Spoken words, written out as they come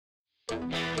Average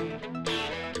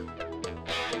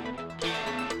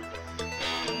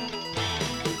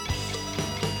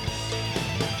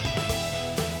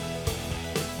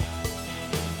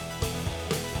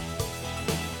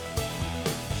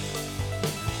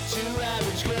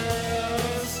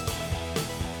girls.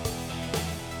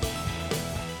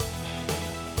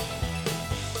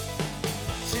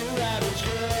 Two average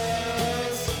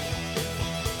girls.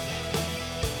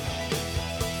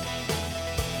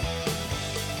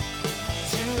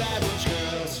 Two average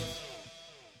girls.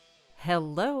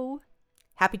 Hello.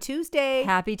 Happy Tuesday.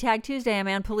 Happy Tag Tuesday. I'm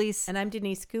Ann Police. And I'm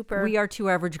Denise Cooper. We are Two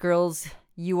Average Girls.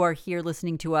 You are here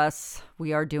listening to us.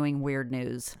 We are doing weird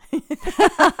news.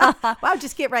 Wow,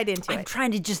 just get right into I'm it.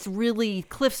 trying to just really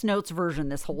Cliff's Notes version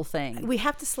this whole thing. We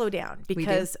have to slow down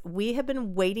because we have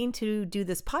been waiting to do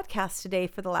this podcast today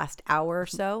for the last hour or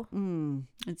so.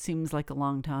 It seems like a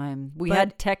long time. We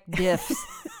had tech diffs.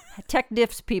 Tech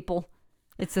diffs, people.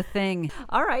 It's a thing.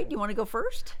 All right. You want to go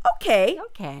first? Okay.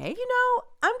 Okay. You know,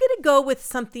 I'm going to go with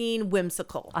something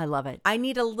whimsical. I love it. I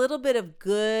need a little bit of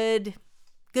good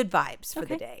vibes for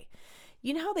the day.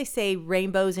 You know how they say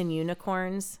rainbows and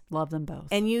unicorns? Love them both.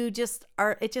 And you just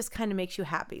are, it just kind of makes you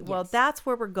happy. Yes. Well, that's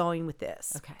where we're going with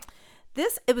this. Okay.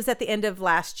 It was at the end of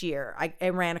last year. I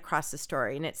ran across the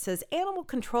story and it says animal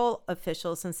control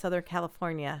officials in Southern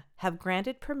California have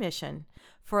granted permission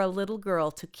for a little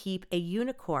girl to keep a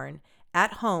unicorn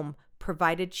at home,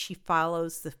 provided she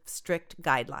follows the strict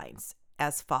guidelines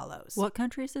as follows. What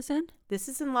country is this in? This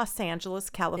is in Los Angeles,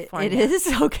 California. It is?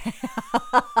 Okay.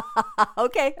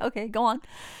 Okay. Go on.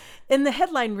 And the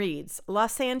headline reads,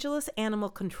 Los Angeles Animal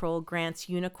Control grants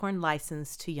unicorn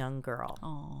license to young girl.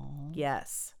 Oh.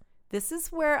 Yes. This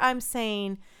is where I'm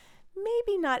saying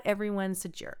maybe not everyone's a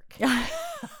jerk.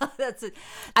 That's it.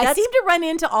 I seem to run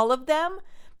into all of them,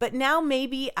 but now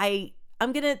maybe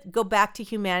I'm going to go back to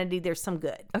humanity. There's some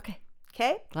good. Okay.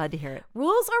 Okay? Glad to hear it.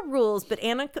 Rules are rules, but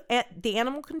the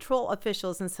animal control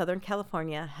officials in Southern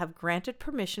California have granted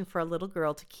permission for a little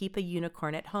girl to keep a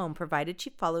unicorn at home, provided she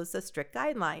follows the strict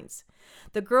guidelines.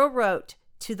 The girl wrote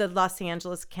to the Los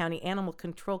Angeles County Animal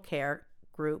Control Care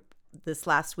Group this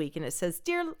last week, and it says,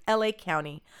 Dear LA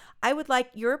County, I would like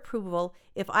your approval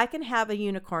if I can have a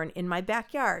unicorn in my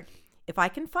backyard, if I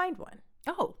can find one.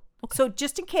 Oh. Okay. So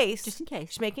just in case, just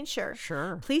making sure.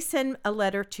 Sure. Please send a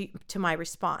letter to my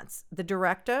response. The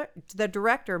director,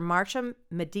 Marsha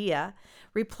Medea,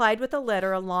 replied with a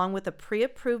letter along with a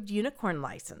pre-approved unicorn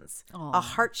license, a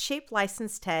heart-shaped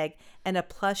license tag, and a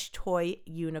plush toy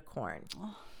unicorn.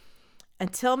 Oh.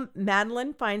 Until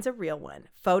Madeline finds a real one.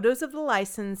 Photos of the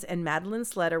license and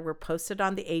Madeline's letter were posted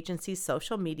on the agency's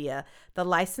social media. The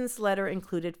license letter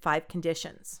included 5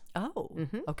 conditions. Oh,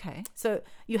 okay. So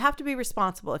you have to be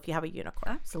responsible if you have a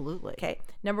unicorn. Absolutely. Okay.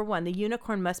 Number 1, the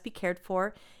unicorn must be cared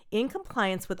for in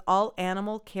compliance with all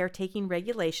animal caretaking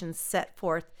regulations set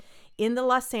forth in the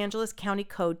Los Angeles County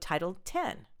Code Title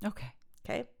 10. Okay.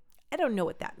 Okay. I don't know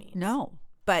what that means. No.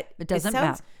 But it doesn't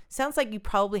matter. Sounds like you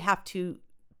probably have to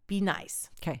be nice.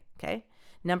 Okay.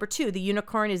 Number 2, the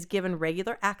unicorn is given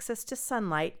regular access to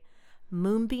sunlight,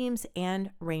 moonbeams,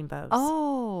 and rainbows.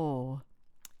 Oh.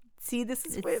 See,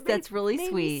 that's really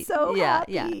sweet. So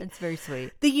happy. Yeah, it's very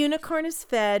sweet. The unicorn is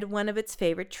fed one of its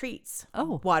favorite treats.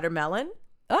 Oh. Watermelon.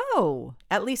 Oh.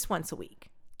 At least once a week.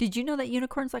 Did you know that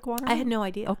unicorns like watermelon? I had no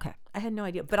idea. Okay. I had no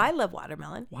idea. But I love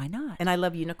watermelon. Why not? And I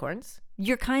love unicorns.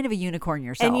 You're kind of a unicorn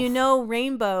yourself. And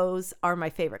rainbows are my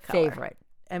favorite color. Favorite.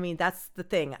 I mean, that's the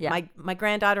thing. Yeah. My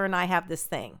granddaughter and I have this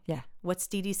thing. Yeah. What's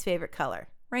Dee Dee's favorite color?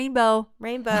 Rainbow.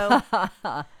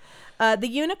 The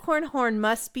unicorn horn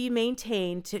must be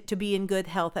maintained to be in good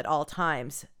health at all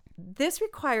times. This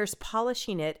requires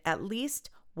polishing it at least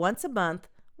once a month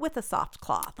with a soft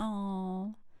cloth.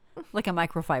 Oh. Like a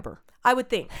microfiber. I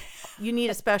would think. You need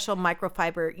a special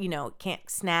microfiber, it can't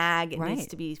snag. It Right. needs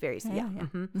to be very, Yeah.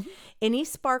 Mm-hmm. Any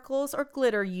sparkles or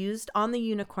glitter used on the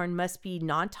unicorn must be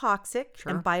non-toxic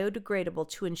and biodegradable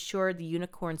to ensure the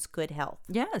unicorn's good health.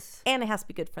 Yes. And it has to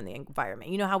be good for the environment.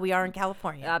 You know how we are in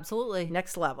California. Absolutely.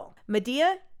 Next level.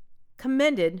 Medea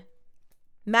commended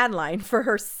Madeline for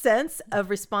her sense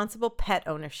of responsible pet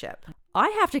ownership. I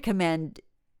have to commend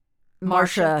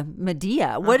Marsha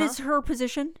Medea. What is her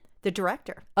position? The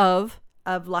director of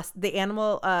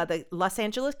the Los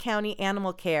Angeles County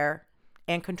Animal Care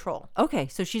and Control. Okay,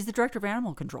 so she's the director of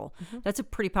animal control. That's a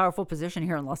pretty powerful position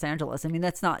here in Los Angeles. I mean,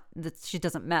 she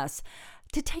doesn't mess.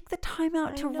 To take the time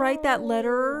out to write that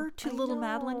letter to little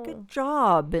Madeline, good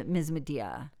job, Ms.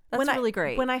 Medea. That's really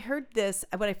great. When I heard this,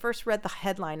 when I first read the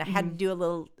headline, I had to do a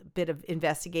little bit of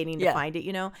investigating to find it,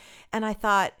 and I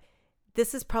thought,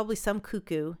 this is probably some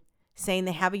cuckoo saying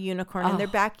they have a unicorn in their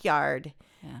backyard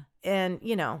Yeah. And,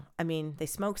 I mean, they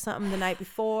smoked something the night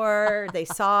before. They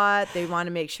saw it. They want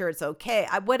to make sure it's okay.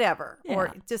 Whatever. Yeah.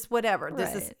 Or just whatever.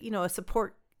 This is, a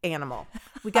support animal.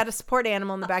 We got a support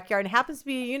animal in the backyard. And it happens to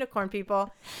be a unicorn,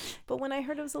 people. But when I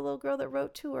heard it was a little girl that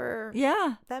wrote to her,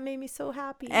 Yeah. that made me so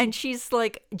happy. And she's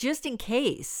like, just in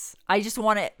case, I just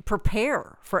want to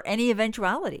prepare for any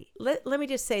eventuality. Let me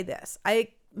just say this.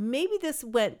 Maybe this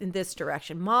went in this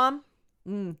direction. Mom,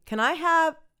 can I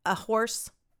have a horse?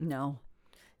 No,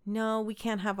 we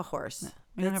can't have a horse.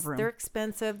 We don't have room. They're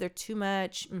expensive. They're too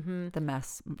much. The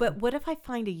mess. But what if I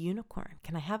find a unicorn?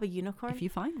 Can I have a unicorn? If you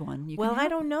find one, you Well, can have I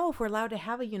don't know if we're allowed to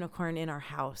have a unicorn in our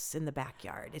house in the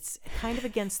backyard. It's kind of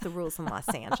against the rules in Los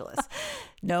Angeles.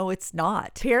 No, it's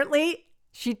not. Apparently,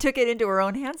 She took it into her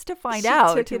own hands to find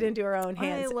out. She took it into her own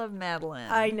hands. I love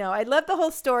Madeline. I know. I love the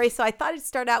whole story, so I thought I'd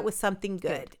start out with something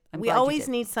good. I'm We glad you always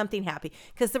did. need something happy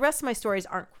because the rest of my stories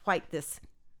aren't quite this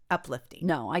uplifting.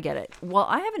 No, I get it. Well,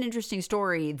 I have an interesting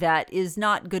story that is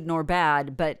not good nor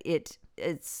bad, but it's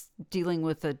dealing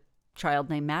with a child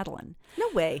named Madeline. No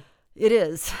way. It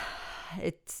is.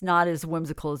 It's not as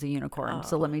whimsical as a unicorn.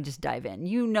 So let me just dive in.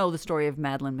 You know the story of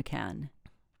Madeline McCann.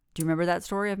 Do you remember that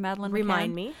story of Madeline McCann?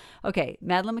 Remind me. Okay.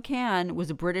 Madeline McCann was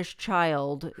a British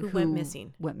child who went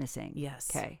missing. Went missing. Yes.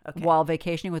 Okay. Okay. While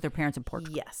vacationing with her parents in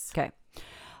Portugal. Yes. Okay.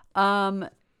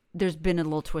 There's been a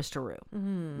little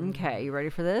twisteroo. Okay, you ready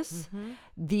for this?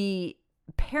 The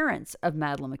parents of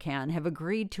Madeline McCann have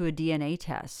agreed to a DNA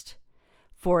test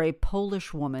for a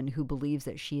Polish woman who believes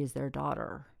that she is their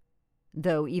daughter.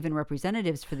 Though even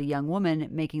representatives for the young woman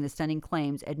making the stunning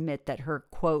claims admit that her,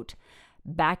 quote,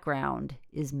 background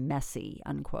is messy,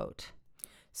 unquote.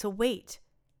 So wait.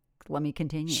 Let me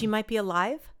continue. She might be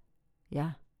alive?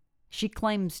 Yeah. She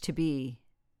claims to be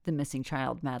the missing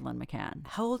child, Madeline McCann.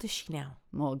 How old is she now?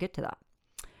 We'll get to that.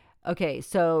 Okay,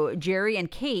 so Jerry and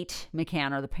Kate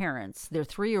McCann are the parents. Their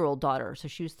 3-year-old daughter, so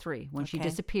she was 3 when she Okay.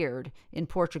 disappeared in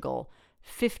Portugal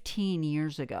 15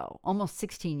 years ago, almost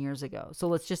 16 years ago. So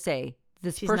let's just say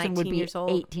this She's person would 19 be years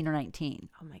old. 18 or 19.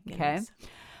 Oh my Okay. goodness.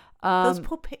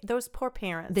 Those poor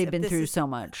parents. They've if been this through is- so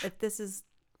much. If this is,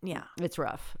 yeah. It's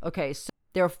rough. Okay, so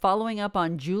they're following up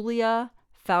on Julia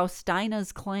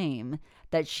Faustina's claim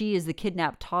that she is the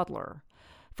kidnapped toddler.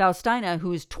 Faustina,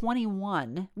 who is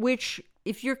 21, which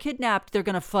if you're kidnapped, they're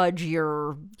going to fudge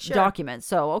your documents.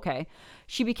 So, okay.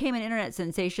 She became an internet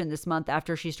sensation this month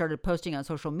after she started posting on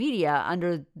social media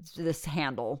under this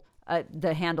handle.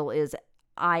 The handle is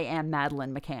I am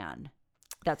Madeline McCann.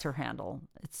 That's her handle.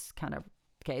 It's kind of,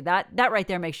 okay. That right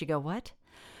there makes you go, what?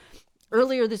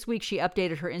 Earlier this week, she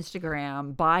updated her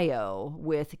Instagram bio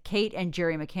with Kate and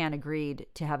Jerry McCann agreed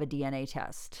to have a DNA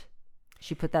test.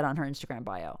 She put that on her Instagram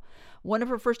bio. One of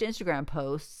her first Instagram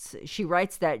posts, she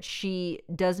writes that she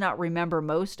does not remember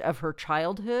most of her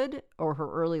childhood or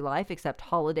her early life except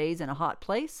holidays in a hot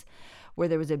place where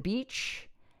there was a beach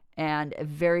and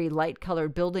very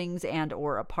light-colored buildings and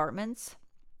or apartments.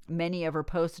 Many of her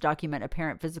posts document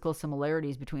apparent physical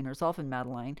similarities between herself and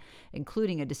Madeline,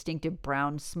 including a distinctive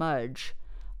brown smudge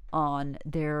on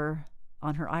her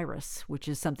iris, which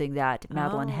is something that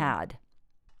Madeline had.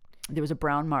 There was a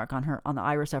brown mark on the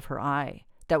iris of her eye.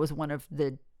 That was one of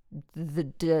the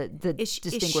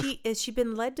distinguished. Is she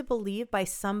been led to believe by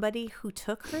somebody who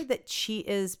took her that she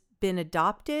is been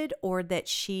adopted or that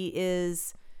she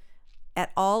is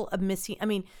at all a missing? I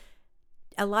mean,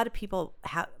 a lot of people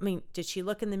have. I mean, did she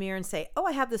look in the mirror and say, "Oh,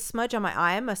 I have this smudge on my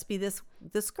eye. I must be this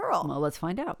girl"? Well, let's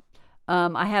find out.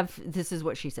 This is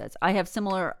what she says. I have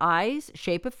similar eyes,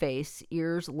 shape of face,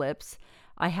 ears, lips.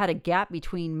 I had a gap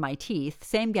between my teeth,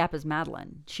 same gap as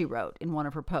Madeline, she wrote in one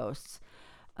of her posts.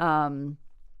 I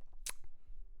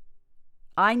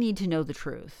need to know the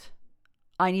truth.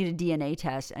 I need a DNA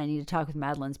test. I need to talk with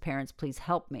Madeline's parents. Please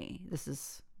help me. This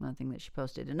is one thing that she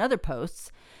posted. In other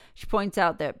posts, she points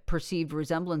out that perceived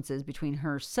resemblances between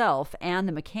herself and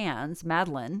the McCanns,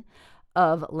 Madeline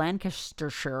of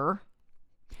Lancashire.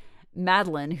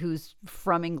 Madeline, who's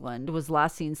from England, was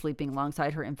last seen sleeping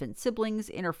alongside her infant siblings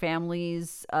in her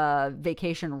family's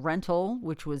vacation rental,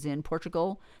 which was in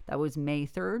Portugal. That was May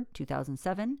 3rd,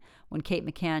 2007. When Kate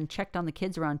McCann checked on the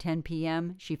kids around 10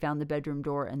 p.m., she found the bedroom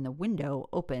door and the window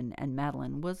open, and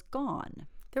Madeline was gone.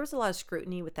 There was a lot of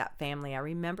scrutiny with that family. I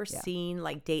remember seeing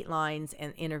like Datelines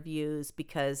and interviews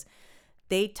because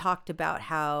they talked about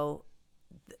how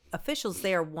officials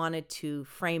there wanted to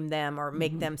frame them or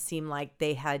make them seem like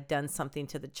they had done something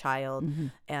to the child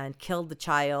and killed the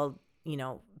child,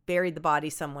 buried the body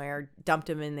somewhere, dumped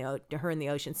her in the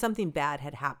ocean. Something bad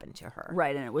had happened to her.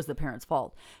 Right, and it was the parents'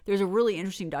 fault. There's a really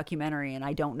interesting documentary, and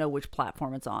I don't know which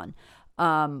platform it's on.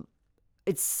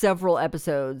 It's several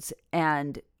episodes,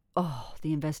 and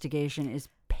the investigation is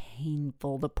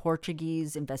painful. The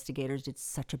Portuguese investigators did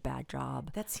such a bad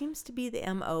job. That seems to be the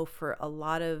MO for a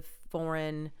lot of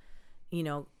foreign,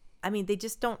 they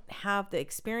just don't have the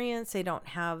experience. They don't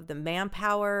have the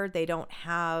manpower. They don't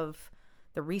have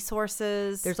the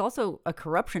resources. There's also a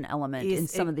corruption element in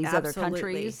some of these other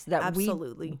countries that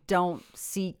we don't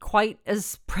see quite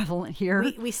as prevalent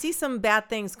here. We see some bad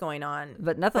things going on,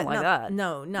 but nothing like that.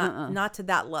 No, not to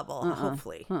that level.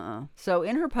 Hopefully. So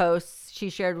in her posts, she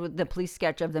shared with the police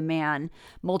sketch of the man.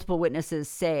 Multiple witnesses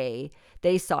say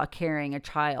they saw carrying a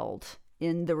child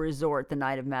in the resort the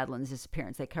night of Madeline's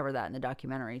disappearance. They cover that in the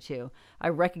documentary too. I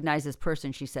recognize this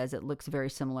person, she says. It looks very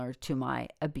similar to my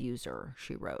abuser,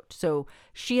 she wrote. So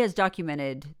she has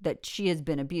documented that she has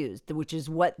been abused, which is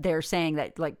what they're saying,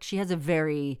 that like she has a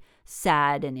very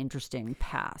sad and interesting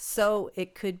past. So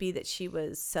it could be that she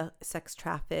was sex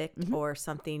trafficked or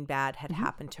something bad had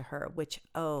happened to her, which,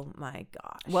 oh my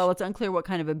gosh. Well, it's unclear what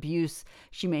kind of abuse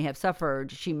she may have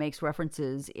suffered. She makes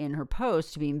references in her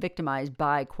post to being victimized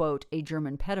by, quote, a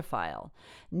German pedophile.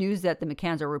 News that the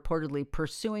McCanns are reportedly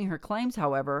pursuing her claims,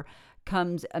 however,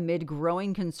 comes amid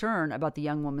growing concern about the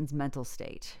young woman's mental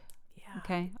state. Yeah.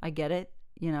 Okay, I get it.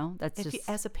 That's just...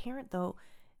 as a parent, though...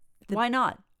 why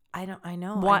not? I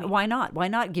know. Why not? Why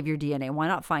not give your DNA? Why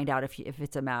not find out if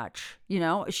it's a match?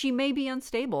 She may be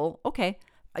unstable. Okay.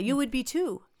 You would be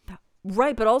too.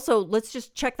 Right, but also let's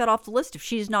just check that off the list. If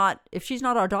she's not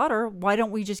our daughter, why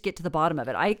don't we just get to the bottom of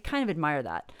it? I kind of admire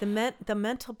that. The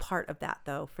mental part of that,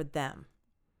 though, for them.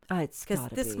 It's because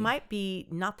this might be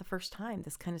not the first time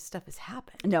this kind of stuff has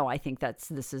happened. No, I think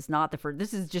this is not the first.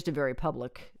 This is just a very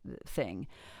public thing.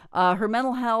 Her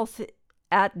mental health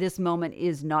at this moment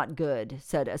is not good,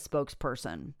 said a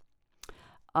spokesperson.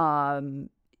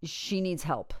 She needs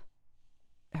help.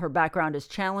 Her background is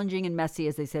challenging and messy,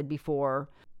 as they said before.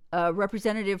 A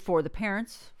representative for the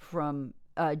parents from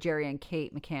Jerry and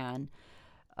Kate McCann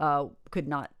could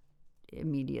not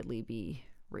immediately be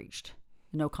reached.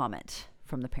 No comment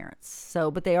from the parents. So,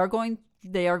 but they are going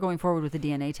forward with the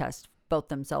DNA test, both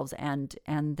themselves and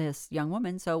this young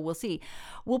woman. So we'll see.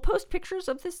 We'll post pictures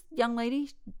of this young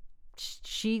lady.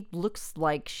 She looks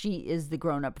like she is the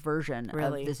grown-up version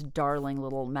of this darling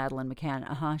little Madeleine McCann.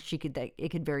 It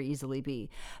could very easily be.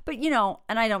 But,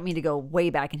 and I don't mean to go way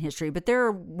back in history, but there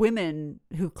are women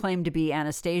who claim to be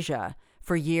Anastasia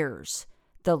for years,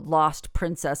 the lost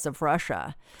princess of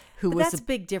Russia. That's a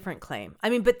big different claim.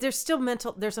 But there's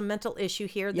a mental issue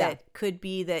here that could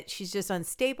be that she's just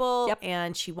unstable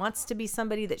and she wants to be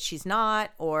somebody that she's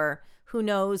not, or who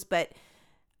knows. But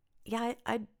yeah,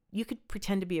 you could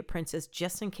pretend to be a princess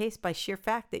just in case, by sheer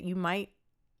fact that you might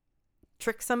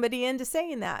trick somebody into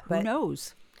saying that. But who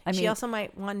knows? She also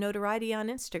might want notoriety on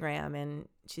Instagram, and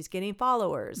she's getting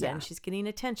followers and she's getting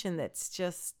attention that's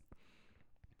just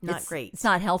not great. It's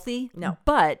not healthy. No.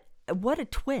 But what a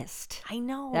twist. I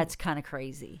know. That's kind of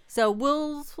crazy. So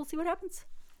we'll see what happens.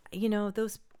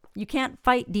 You can't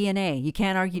fight DNA. You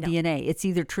can't argue DNA. It's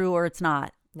either true or it's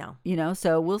not. No.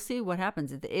 So we'll see what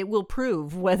happens. It will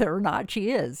prove whether or not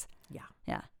she is. Yeah.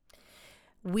 Yeah.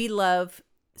 We love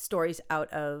stories out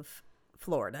of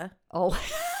Florida. Oh.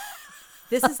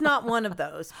 This is not one of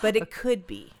those, but it could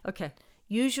be. Okay.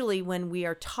 Usually when we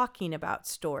are talking about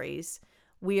stories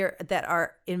that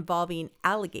are involving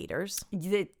alligators,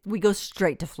 we go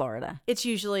straight to Florida. It's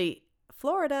usually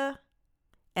Florida.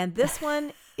 And this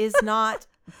one is not,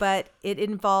 but it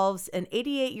involves an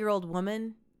 88-year-old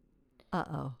woman.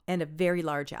 Uh-oh. And a very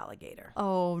large alligator.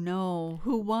 Oh, no.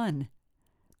 Who won?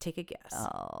 Take a guess.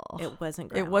 Oh. It wasn't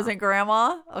Grandma. It wasn't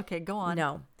Grandma? Okay, go on.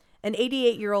 No. An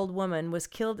 88-year-old woman was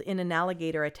killed in an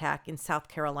alligator attack in South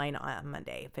Carolina on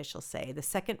Monday, officials say. The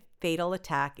second fatal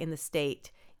attack in the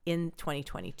state in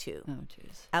 2022. Oh,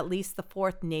 jeez. At least the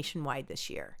fourth nationwide this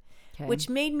year. Okay. Which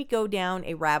made me go down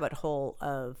a rabbit hole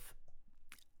of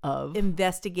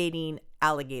investigating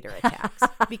alligator attacks.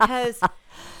 Because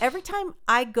every time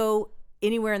I go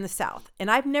anywhere in the South,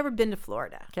 and I've never been to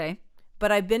Florida. Okay.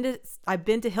 But I've been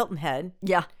to Hilton Head.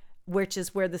 Yeah. Which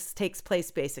is where this takes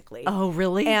place, basically. Oh,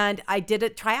 really? And I did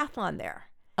a triathlon there.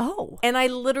 Oh. And I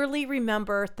literally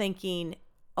remember thinking,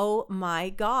 oh my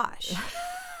gosh,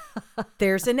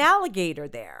 there's an alligator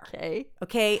there.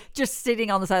 Okay. Just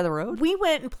sitting on the side of the road? We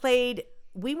went and played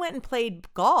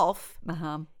golf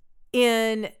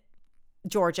in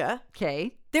Georgia.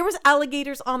 Okay. There was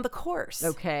alligators on the course.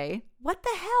 Okay. What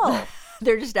the hell?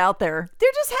 They're just out there.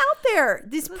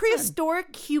 These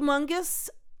prehistoric, humongous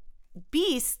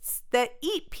beasts that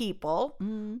eat people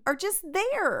are just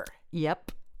there.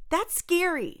 Yep. That's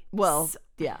scary. Well,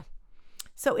 yeah.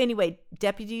 So anyway,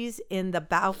 deputies in the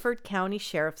Beaufort County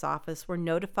Sheriff's Office were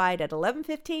notified at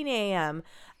 11:15 a.m.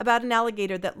 about an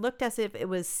alligator that looked as if it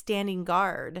was standing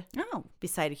guard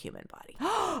beside a human body.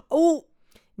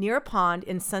 Near a pond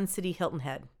in Sun City, Hilton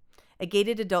Head, a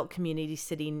gated adult community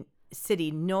city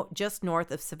just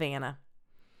north of Savannah.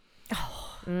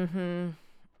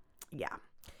 Yeah.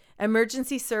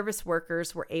 Emergency service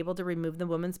workers were able to remove the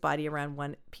woman's body around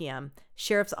 1 p.m.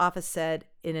 Sheriff's office said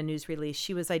in a news release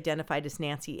she was identified as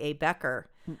Nancy A. Becker.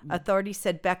 Authorities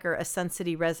said Becker, a Sun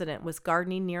City resident, was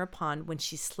gardening near a pond when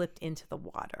she slipped into the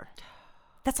water.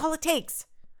 That's all it takes.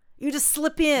 You just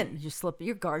slip in.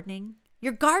 You're gardening.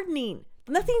 You're gardening.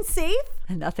 Nothing's safe.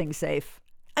 Nothing's safe.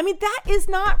 I mean, that is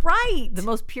not right. The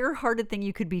most pure-hearted thing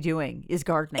you could be doing is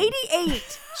gardening.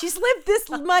 88. She's lived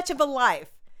this much of a life.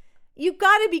 You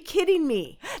got to be kidding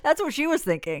me. That's what she was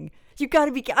thinking. You got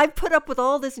to be. I've put up with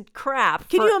all this crap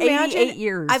Can for you imagine? 88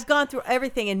 years. I've gone through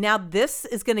everything, and now this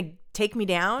is going to take me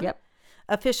down. Yep.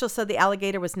 Officials said the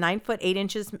alligator was 9 foot 8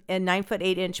 inches and 9 foot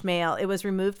 8 inch male. It was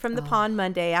removed from the pond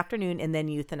Monday afternoon and then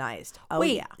euthanized.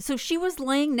 Wait, yeah. So she was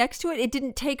laying next to it? It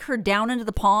didn't take her down into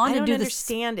the pond I and don't do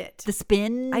understand it. the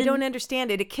spin? I don't understand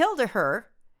it. It killed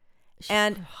her,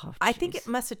 and I think jeez. it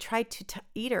must have tried to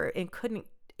eat her and couldn't.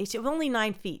 It's only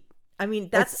 9 feet. I mean,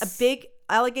 that's a big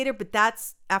alligator, but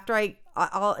that's after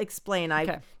I'll explain.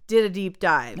 I did a deep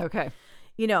dive. Okay.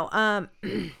 You know,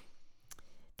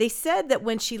 they said that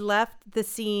when she left the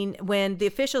scene, when the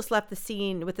officials left the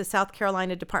scene with the South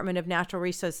Carolina Department of Natural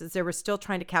Resources, they were still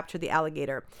trying to capture the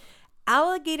alligator.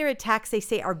 Alligator attacks, they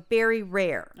say, are very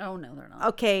rare. Oh, no, they're not.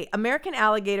 Okay, American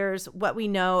alligators, what we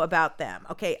know about them.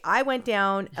 Okay, I went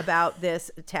down about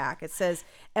this attack. It says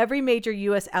every major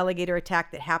U.S. alligator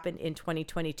attack that happened in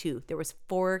 2022, there was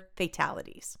 4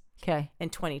 fatalities in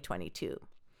 2022.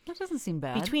 That doesn't seem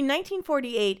bad. Between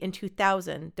 1948 and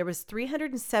 2000, there was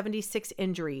 376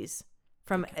 injuries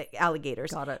from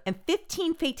alligators. Got it. And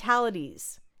 15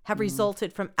 fatalities have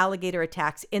resulted from alligator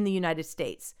attacks in the United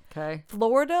States. Okay.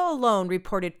 Florida alone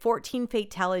reported 14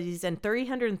 fatalities and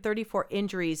 334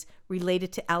 injuries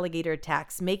related to alligator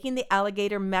attacks, making the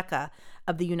alligator mecca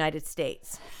of the United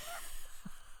States.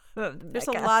 There's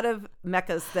a lot of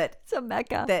meccas It's a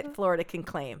mecca that Florida can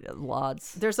claim.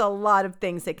 Lots. There's a lot of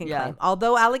things they can claim.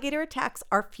 Although alligator attacks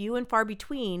are few and far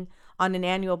between on an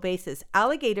annual basis,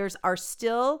 alligators are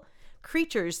still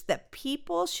creatures that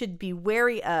people should be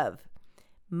wary of.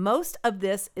 Most of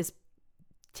this is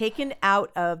taken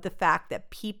out of the fact that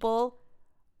people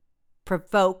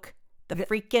provoke the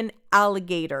freaking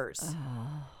alligators.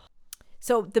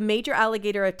 So the major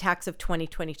alligator attacks of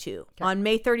 2022. Okay. On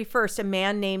May 31st, a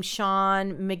man named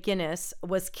Sean McGinnis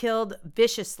was killed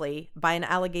viciously by an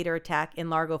alligator attack in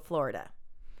Largo, Florida.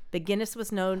 McGinnis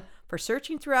was known for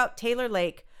searching throughout Taylor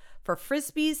Lake for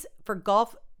frisbees for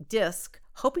golf disc,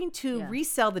 hoping to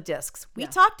resell the discs. We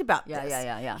talked about this.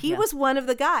 Yeah. He was one of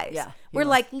the guys. Yeah, We're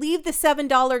like, leave the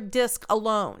 $7 disc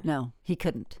alone. No, he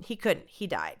couldn't. He couldn't. He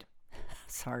died.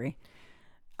 Sorry.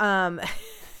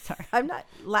 Sorry. I'm not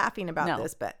laughing about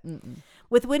this, but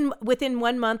within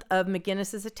 1 month of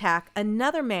McGinnis's attack,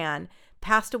 another man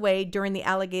passed away during the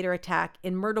alligator attack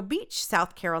in Myrtle Beach,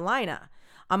 South Carolina.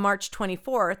 On March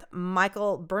 24th,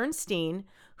 Michael Bernstein,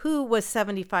 who was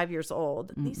 75 years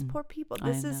old. These poor people.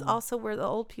 This is also where the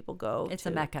old people go. It's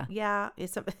a mecca. Yeah,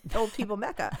 it's a old people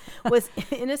mecca. Was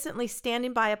innocently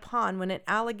standing by a pond when an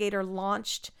alligator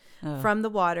launched from the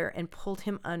water and pulled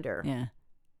him under.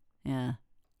 Yeah.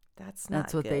 That's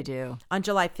what good. they do. On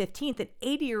July 15th, an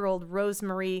 80-year-old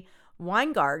Rosemarie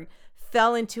Weingard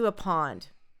fell into a pond.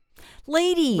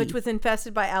 Lady! Which was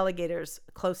infested by alligators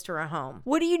close to her home.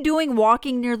 What are you doing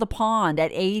walking near the pond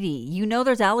at 80? You know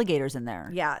there's alligators in there.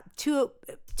 Yeah. Two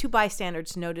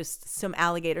bystanders noticed some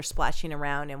alligators splashing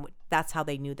around, and that's how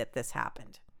they knew that this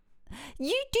happened. Do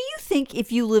you think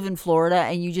if you live in Florida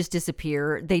and you just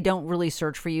disappear, they don't really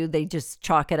search for you? They just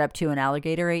chalk it up to an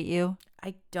alligator ate you?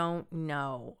 I don't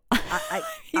know.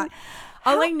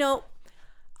 All I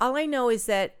know is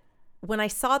that when I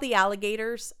saw the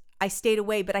alligators, I stayed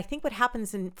away. But I think what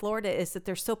happens in Florida is that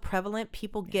they're so prevalent,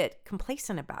 people get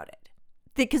complacent about it.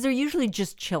 Because they're usually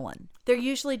just chilling.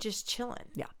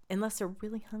 Yeah. Unless they're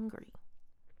really hungry.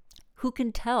 Who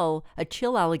can tell a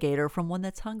chill alligator from one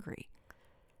that's hungry?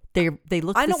 They look the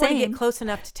same. I don't want to get close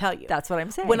enough to tell you. That's what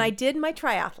I'm saying. When I did my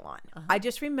triathlon, I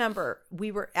just remember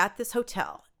we were at this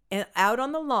hotel and out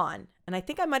on the lawn. And I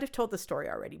think I might have told the story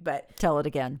already, but tell it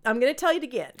again. I'm going to tell it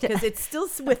again because it's still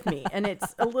with me, and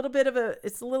it's a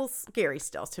little scary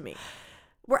still to me.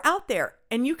 We're out there,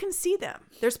 and you can see them.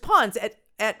 There's ponds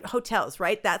at hotels,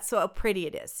 right? That's how pretty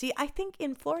it is. See, I think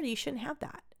in Florida you shouldn't have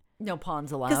that. No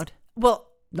ponds allowed. Well,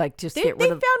 Like just They get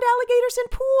rid of. found alligators in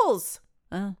pools.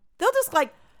 Uh, They'll just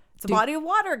like, it's a body of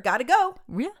water. Gotta go.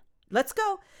 yeah. Let's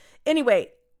go.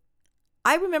 Anyway,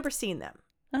 I remember seeing them.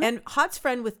 Uh-huh. And Hod's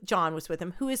friend with John was with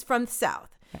him, who is from the South.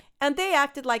 And they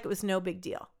acted like it was no big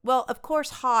deal. Well, of course,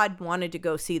 Hod wanted to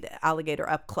go see the alligator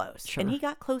up close. Sure. And he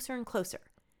got closer and closer.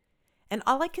 And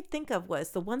all I could think of was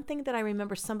the one thing that I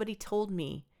remember somebody told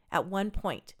me at one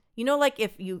point. You know, like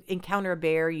if you encounter a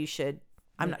bear, you should,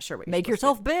 I'm not sure what you're Make supposed to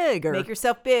yourself big, or make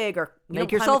yourself big, or make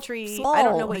climb yourself a tree. small. I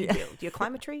don't know what you do. Do you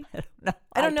climb a tree?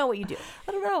 I don't know what you do.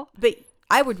 I don't know. But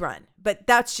I would run, but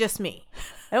that's just me.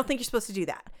 I don't think you're supposed to do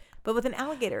that. But with an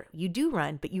alligator, you do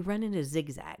run, but you run in a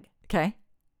zigzag. Okay.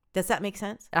 Does that make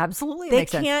sense? Absolutely. They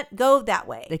makes sense. can't go that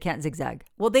way. They can't zigzag.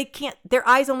 Well, they can't. Their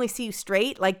eyes only see you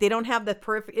straight. Like they don't have the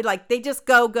periphery. Like they just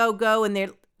go,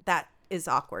 and that is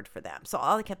awkward for them. So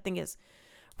all I kept thinking is,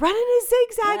 run in a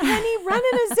zigzag, honey. Run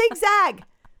in a zigzag.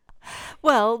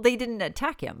 Well, they didn't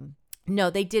attack him. No,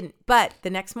 they didn't. But the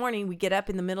next morning, we get up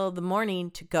in the middle of the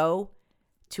morning to go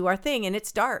to our thing, and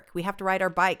it's dark. We have to ride our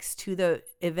bikes to the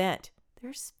event.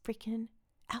 There's freaking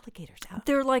alligators out.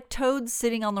 They're like toads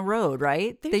sitting on the road,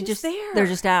 right? They're just there. They're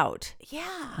just out.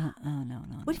 Yeah. Oh no.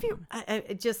 What if you?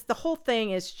 Just the whole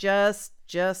thing is just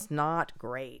not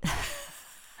great.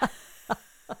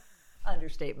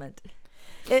 Understatement.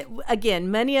 Again,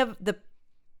 many of the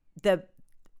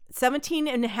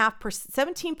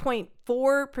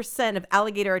 17.4% of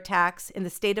alligator attacks in the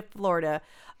state of Florida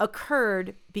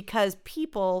occurred because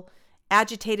people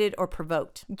agitated or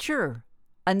provoked. Sure.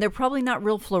 And they're probably not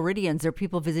real Floridians. They're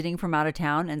people visiting from out of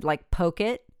town and like poke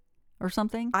it or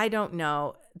something. I don't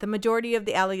know. The majority of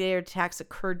the alligator attacks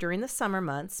occurred during the summer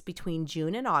months between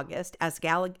June and August, as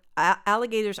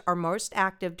alligators are most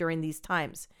active during these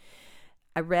times.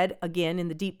 I read again in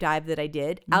the deep dive that I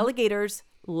did, alligators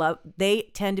they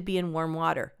tend to be in warm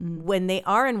water. When they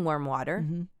are in warm water,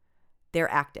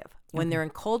 they're active. When they're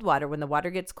in cold water, when the water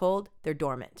gets cold, they're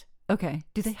dormant. Okay.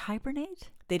 Do they hibernate?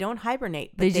 They don't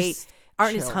hibernate, but They they just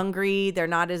aren't as chill. hungry. They're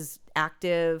not as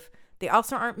active. They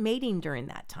also aren't mating during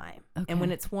that time. And when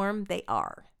Okay. it's warm, they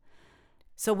are.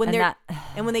 So when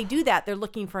And when they do that, they're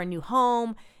looking for a new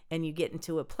home, and you get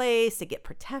into a place, they get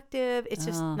protective. It's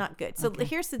just not good. So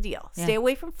here's the deal. Yeah. Stay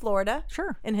away from Florida.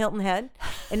 Sure. And Hilton Head.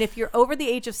 And if you're over the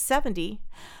age of 70,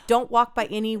 don't walk by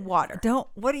any water.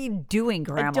 What are you doing,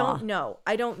 Grandma?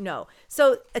 I don't know.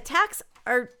 So attacks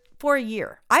are for a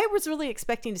year. I was really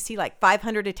expecting to see like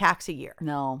 500 attacks a year.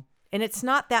 No. And it's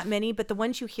not that many, but the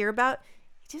ones you hear about,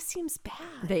 it just seems bad.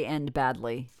 They end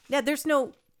badly. Yeah, there's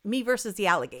no me versus the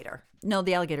alligator. No,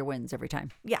 the alligator wins every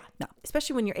time. Yeah. No.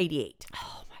 Especially when you're 88.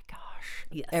 Oh my gosh.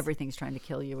 Yes. Everything's trying to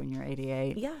kill you when you're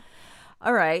 88. Yeah.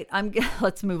 All right,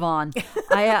 let's move on.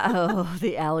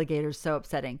 The alligator's so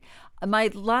upsetting.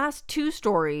 My last two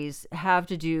stories have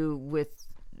to do with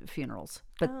funerals,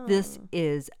 but this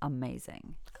is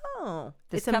amazing. Oh,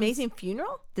 This it's comes- Amazing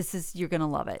Funeral? You're going to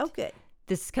love it. Oh, good.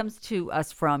 This comes to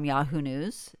us from Yahoo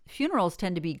News. Funerals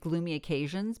tend to be gloomy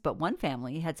occasions, but one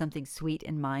family had something sweet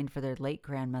in mind for their late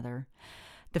grandmother.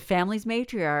 The family's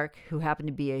matriarch, who happened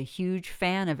to be a huge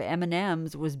fan of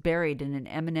M&Ms, was buried in an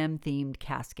M&M themed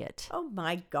casket. Oh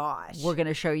my gosh. We're going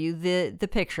to show you the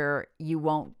picture. You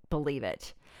won't believe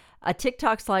it. A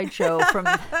TikTok slideshow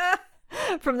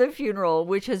from the funeral,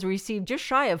 which has received just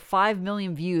shy of 5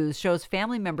 million views, shows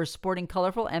family members sporting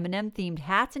colorful M&M themed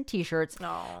hats and t-shirts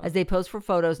as they pose for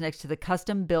photos next to the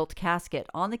custom built casket.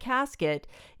 On the casket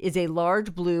is a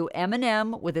large blue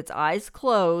M&M with its eyes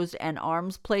closed and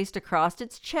arms placed across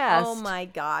its chest. Oh my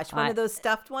gosh. One of those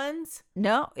stuffed ones?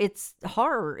 No, it's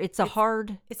hard. It's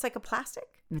hard. It's like a plastic?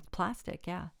 It's plastic,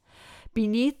 yeah.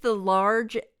 Beneath the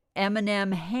large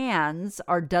M&M hands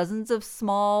are dozens of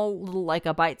small, little, like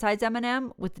a bite-sized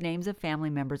M&M with the names of family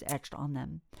members etched on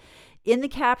them. In the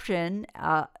caption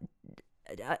of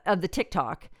the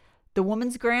TikTok, the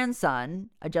woman's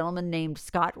grandson, a gentleman named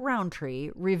Scott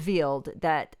Roundtree, revealed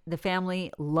that the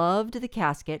family loved the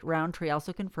casket. Roundtree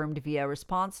also confirmed via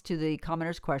response to the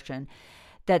commenter's question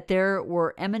that there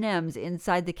were M&Ms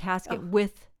inside the casket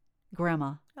with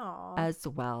Grandma as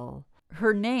well.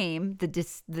 Her name,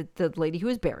 the lady who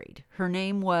was buried, her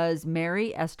name was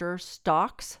Mary Esther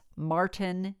Stocks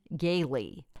Martin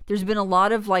Gailey. There's been a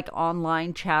lot of like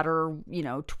online chatter,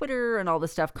 Twitter and all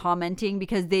this stuff commenting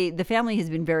because the family has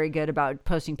been very good about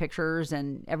posting pictures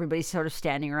and everybody's sort of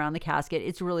standing around the casket.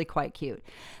 It's really quite cute.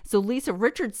 So Lisa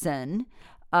Richardson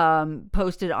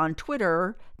posted on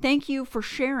Twitter, "Thank you for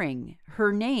sharing.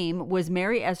 Her name was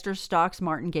Mary Esther Stocks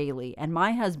Martin Gailey, and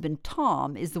my husband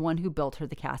Tom is the one who built her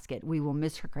the casket. We will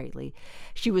miss her greatly.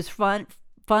 She was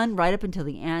fun right up until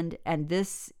the end. And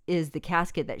this is the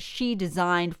casket that she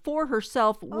designed for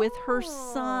herself with her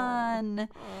son.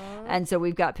 And so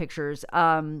we've got pictures.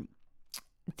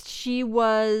 She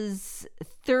was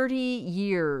 30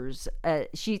 years.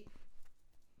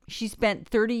 She spent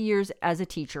 30 years as a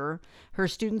teacher. Her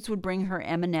students would bring her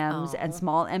M&Ms and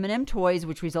small M&M toys,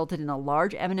 which resulted in a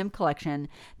large M&M collection.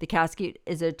 The casket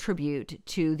is a tribute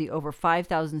to the over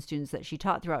 5,000 students that she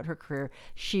taught throughout her career.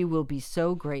 She will be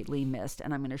so greatly missed.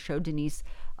 And I'm going to show Denise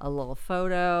a little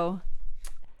photo.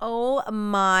 Oh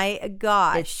my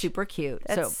gosh. It's super cute.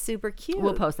 That's super cute.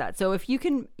 We'll post that. So if you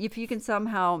can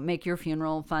somehow make your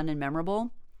funeral fun and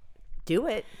memorable, do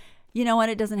it. You know what?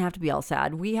 It doesn't have to be all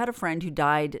sad. We had a friend who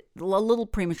died a little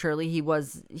prematurely. He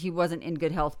wasn't in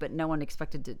good health, but no one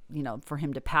expected to, for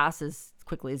him to pass as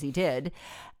quickly as he did.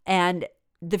 And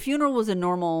the funeral was a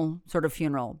normal sort of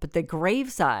funeral, but the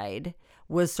graveside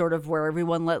was sort of where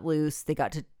everyone let loose. They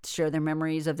got to share their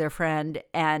memories of their friend,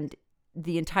 and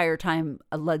the entire time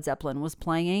Led Zeppelin was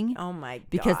playing. Oh my gosh.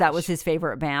 Because that was his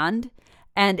favorite band.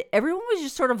 And everyone was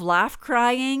just sort of laugh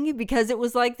crying because it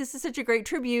was like, this is such a great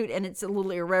tribute and it's a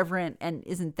little irreverent. And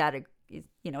isn't that a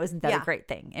great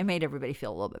thing? It made everybody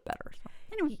feel a little bit better. So,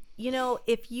 anyway.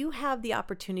 If you have the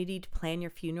opportunity to plan your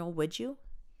funeral, would you?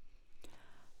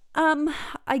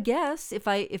 I guess if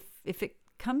it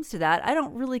comes to that, I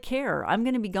don't really care. I'm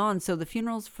going to be gone. So the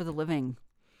funeral's for the living.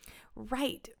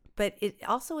 Right. But it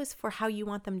also is for how you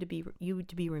want them to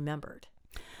be remembered.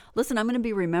 Listen, I'm going to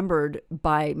be remembered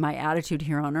by my attitude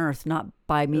here on earth, not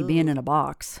by me being in a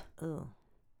box. Oh,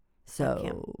 so that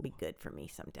can't be good for me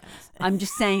sometimes. I'm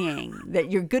just saying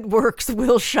that your good works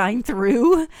will shine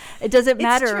through. It doesn't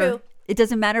matter. It's true. It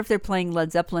doesn't matter if they're playing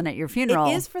Led Zeppelin at your funeral.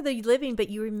 It is for the living, but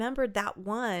you remembered that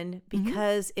one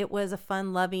because it was a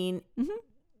fun, loving. Mm-hmm.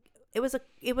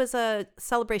 It was a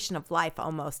celebration of life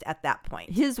almost at that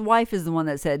point. His wife is the one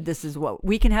that said, this is what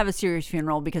we can have a serious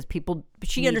funeral because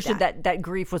she understood that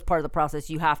grief was part of the process.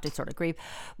 You have to sort of grieve.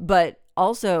 But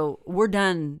also we're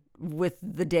done with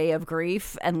the day of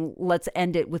grief and let's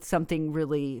end it with something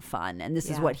really fun. And this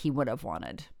is what he would have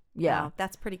wanted. Yeah. Wow,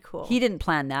 that's pretty cool. He didn't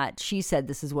plan that. She said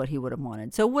this is what he would have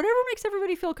wanted. So whatever makes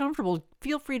everybody feel comfortable,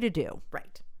 feel free to do.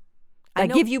 Right. I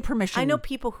give you permission. I know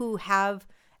people who have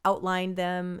outlined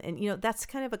them, and that's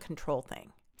kind of a control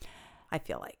thing, I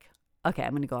feel like. Okay,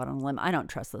 I'm going to go out on a limb. I don't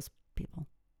trust those people.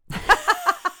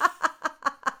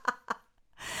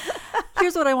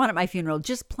 Here's what I want at my funeral.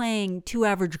 Just playing Two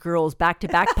Average Girls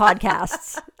back-to-back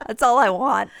podcasts. That's all I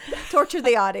want. Torture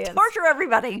the audience. Torture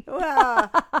everybody.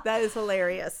 Wow, that is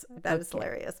hilarious. That is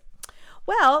hilarious.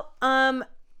 Well, have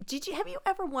you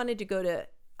ever wanted to go to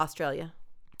Australia?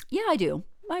 Yeah, I do.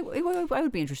 I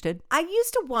would be interested. I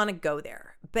used to want to go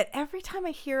there, but every time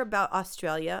I hear about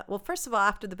Australia, well, first of all,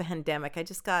 after the pandemic, I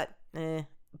just got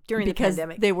during the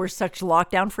pandemic. They were such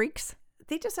lockdown freaks.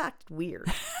 They just acted weird.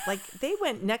 Like they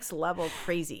went next level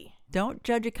crazy. Don't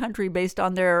judge a country based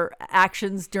on their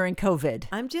actions during COVID.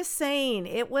 I'm just saying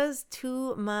it was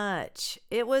too much.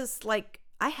 It was like,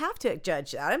 I have to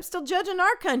judge that. I'm still judging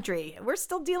our country. We're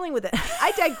still dealing with it.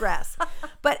 I digress.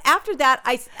 But after that,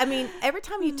 I mean, every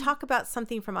time you talk about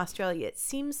something from Australia, it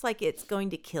seems like it's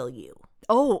going to kill you.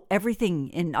 Oh, everything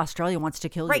in Australia wants to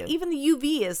kill you. Right. Even the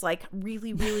UV is like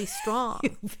really, really strong.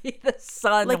 The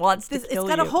sun wants to kill you.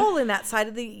 It's got a hole in that side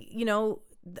of the,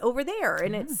 over there.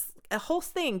 And it's a whole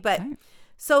thing. But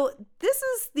so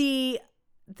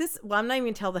well, I'm not even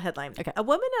going to tell the headline. Okay. A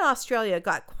woman in Australia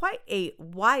got quite a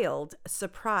wild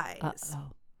surprise.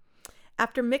 Uh-oh.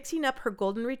 After mixing up her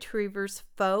golden retriever's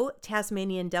faux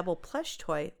Tasmanian devil plush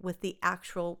toy with the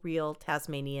actual real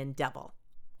Tasmanian devil.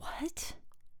 What?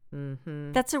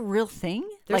 Mm-hmm. That's a real thing?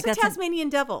 There's a Tasmanian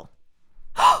devil.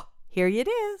 Here it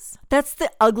is. That's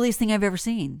the ugliest thing I've ever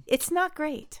seen. It's not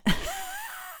great.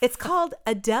 It's called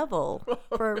a devil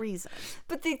for a reason.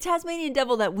 But the Tasmanian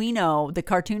devil that we know, the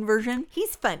cartoon version,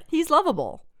 he's funny. He's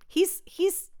lovable.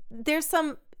 There's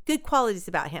some good qualities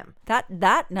about him.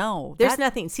 There's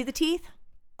nothing. See the teeth?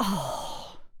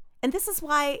 Oh. And this is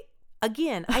why,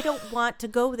 again, I don't want to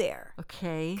go there.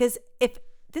 Okay. Because if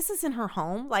this is in her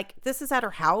home, like this is at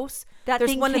her house,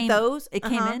 there's one of those. It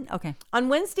came in? Okay. On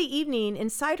Wednesday evening,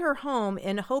 inside her home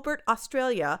in Hobart,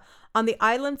 Australia, on the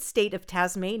island state of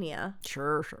Tasmania.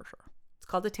 Sure. It's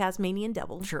called the Tasmanian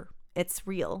devil. Sure. It's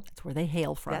real. That's where they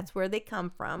hail from. That's where they come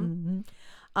from.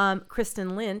 Mm-hmm.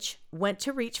 Kristen Lynch went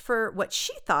to reach for what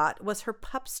she thought was her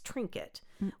pup's trinket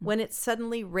when it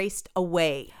suddenly raced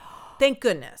away. Thank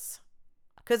goodness.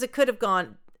 Because it could have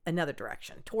gone another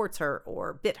direction towards her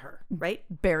or bit her, right?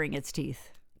 Baring its teeth.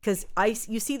 Because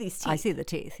you see these teeth. I see the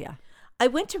teeth, yeah. I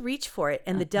went to reach for it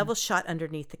and the devil shot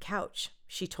underneath the couch.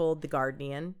 she told the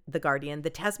Guardian,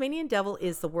 the Tasmanian devil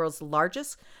is the world's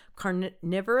largest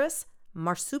carnivorous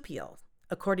marsupial,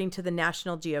 according to the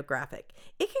National Geographic.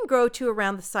 It can grow to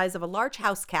around the size of a large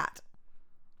house cat.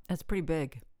 That's pretty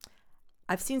big.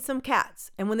 I've seen some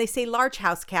cats, and when they say large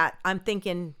house cat, I'm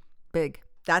thinking Big.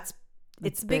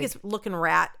 it's the biggest looking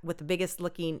rat with the biggest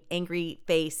looking angry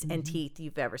face and teeth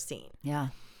you've ever seen. Yeah.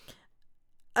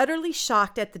 Utterly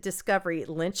shocked at the discovery,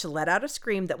 Lynch let out a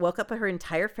scream that woke up her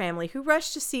entire family, who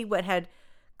rushed to see what had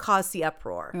caused the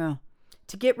uproar. Yeah.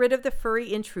 To get rid of the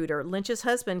furry intruder, Lynch's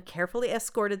husband carefully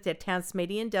escorted the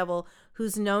Tasmanian devil,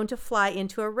 who's known to fly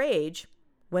into a rage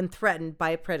when threatened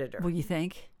by a predator. Well, you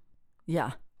think?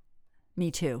 Yeah.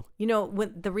 Me too. You know,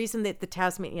 the reason that the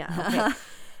Tasmanian... Okay.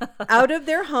 Out of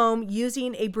their home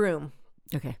using a broom.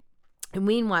 Okay. And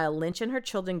meanwhile, Lynch and her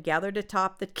children gathered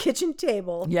atop the kitchen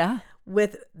table. Yeah.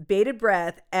 With bated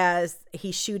breath as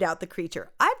he shooed out the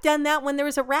creature. I've done that when there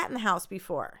was a rat in the house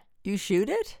before. You shoot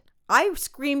it? I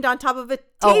screamed on top of a table.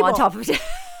 Oh, on top of it.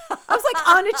 I was like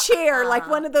on a chair, like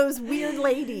one of those weird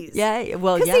ladies. Yeah,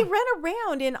 well, Because yeah. they run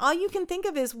around and all you can think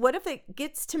of is, what if it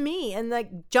gets to me and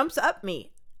like jumps up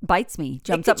me? Bites me,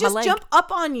 jumps it up could my just leg. jump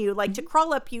up on you, like to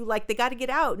crawl up you, like they got to get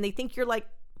out and they think you're like,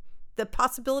 the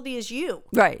possibility is you.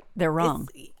 Right. They're wrong.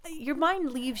 Your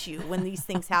mind leaves you when these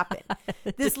things happen.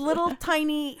 This little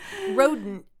tiny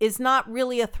rodent is not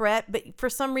really a threat, but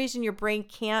for some reason your brain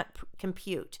can't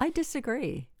compute. I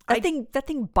disagree. That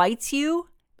thing bites you.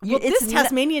 Well, this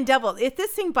Tasmanian devil, if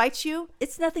this thing bites you,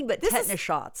 it's nothing but tetanus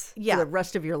shots for the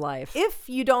rest of your life. If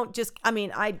you don't just, I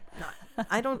mean,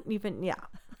 I don't even, yeah.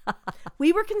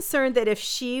 We were concerned that if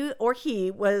she or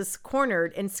he was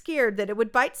cornered and scared that it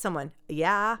would bite someone.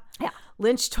 Yeah.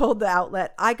 Lynch told the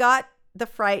outlet, I got the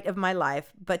fright of my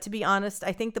life, but to be honest,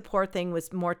 I think the poor thing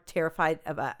was more terrified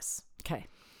of us. Okay.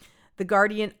 The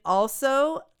Guardian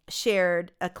also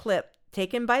shared a clip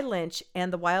taken by Lynch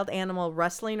and the wild animal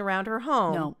rustling around her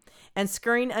home and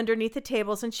scurrying underneath the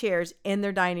tables and chairs in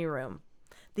their dining room.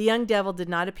 The young devil did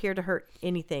not appear to hurt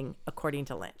anything, according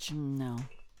to Lynch. No.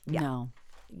 Yeah. No.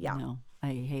 Yeah. No. I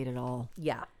hate it all.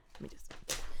 Yeah. Let me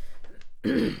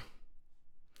just...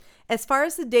 As far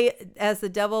as the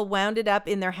devil wound it up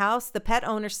in their house, the pet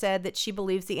owner said that she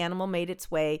believes the animal made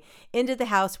its way into the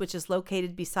house, which is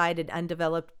located beside an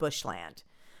undeveloped bushland.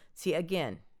 See,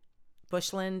 again,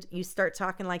 bushland, you start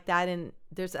talking like that, and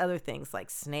there's other things like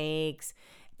snakes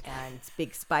and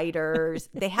big spiders.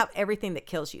 They have everything that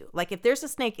kills you. Like if there's a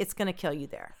snake, it's going to kill you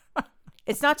there.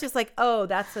 It's not just like, oh,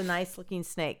 that's a nice looking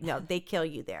snake. No, they kill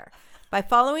you there. By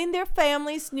following their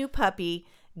family's new puppy,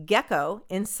 Gecko,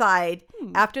 inside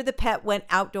after the pet went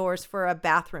outdoors for a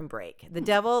bathroom break. The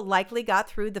devil likely got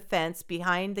through the fence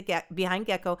behind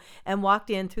Gecko and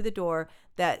walked in through the door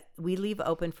that we leave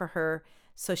open for her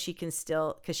so she can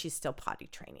still, because she's still potty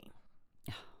training.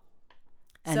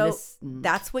 And so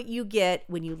that's what you get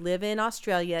when you live in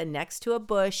Australia next to a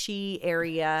bushy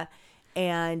area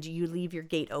and you leave your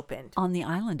gate open. On the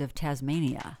island of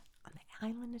Tasmania. On the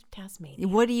island of Tasmania.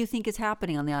 What do you think is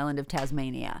happening on the island of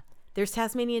Tasmania? There's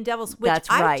Tasmanian devils, which That's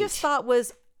I right. just thought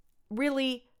was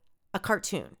really a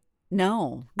cartoon.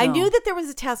 No. I knew that there was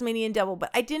a Tasmanian devil, but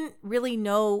I didn't really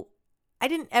know. I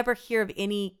didn't ever hear of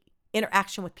any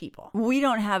interaction with people. We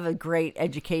don't have a great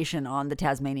education on the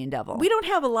Tasmanian devil. We don't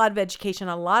have a lot of education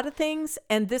on a lot of things,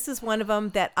 and this is one of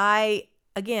them that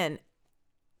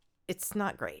it's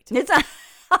not great.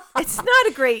 It's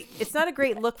not a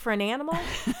great look for an animal.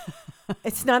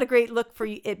 It's not a great look for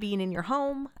it being in your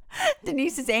home.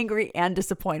 Denise is angry and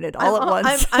disappointed all at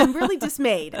once. I'm really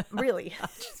dismayed. Really.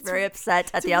 She's very upset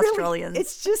at the Australians.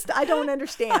 It's just, I don't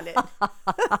understand it.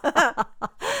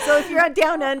 So if you're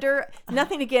down under,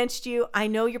 nothing against you. I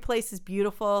know your place is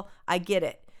beautiful. I get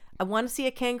it. I want to see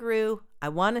a kangaroo. I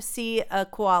want to see a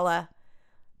koala.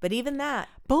 But even that.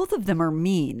 Both of them are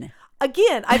mean.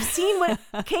 Again, I've seen what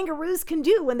kangaroos can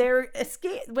do when they're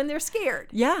scared.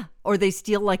 Yeah. Or they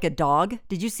steal like a dog.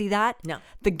 Did you see that? No.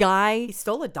 The guy. He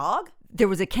stole a dog? There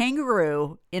was a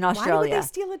kangaroo in Australia. Why would they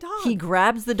steal a dog? He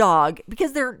grabs the dog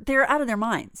because they're out of their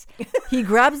minds. He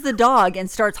grabs the dog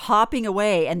and starts hopping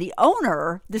away. And the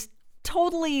owner, this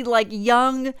totally like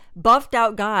young, buffed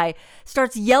out guy,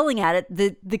 starts yelling at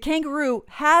it. The kangaroo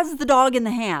has the dog in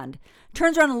the hand.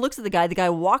 Turns around and looks at the guy. The guy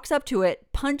walks up to it,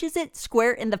 punches it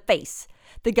square in the face.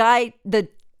 The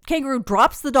kangaroo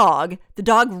drops the dog. The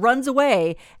dog runs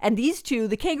away. And these two,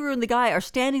 the kangaroo and the guy, are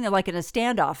standing there like in a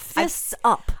standoff, fists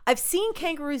up. I've seen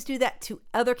kangaroos do that to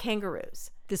other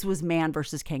kangaroos. This was man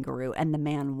versus kangaroo, and the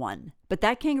man won. But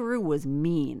that kangaroo was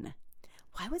mean.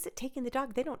 Why was it taking the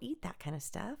dog? They don't eat that kind of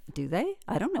stuff. Do they?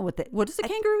 I don't know what does a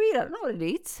kangaroo eat? I don't know what it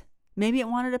eats. Maybe it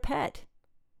wanted a pet.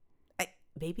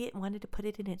 maybe it wanted to put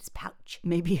it in its pouch.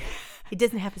 Maybe It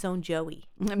doesn't have its own Joey.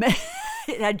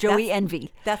 it had Joey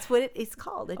envy. That's what it's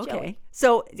called, a Joey. Okay.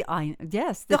 So,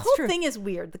 yes, The that's whole true. thing is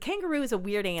weird. The kangaroo is a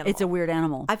weird animal. It's a weird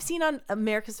animal. I've seen on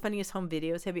America's Funniest Home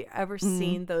Videos. Have you ever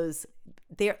seen those?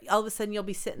 There, all of a sudden you'll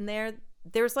be sitting there.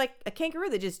 There's like a kangaroo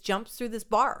that just jumps through this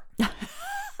bar.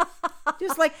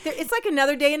 Just like it's like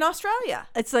another day in Australia.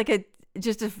 It's like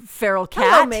just a feral cat.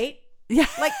 Hello, mate. Yeah.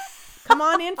 Like, come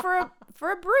on in for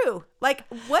a brew. Like,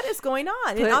 what is going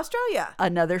on in Australia?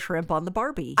 Another shrimp on the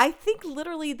Barbie. I think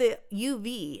literally the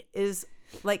UV is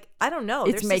like, I don't know.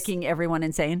 It's making everyone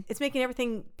insane. It's making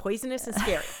everything poisonous and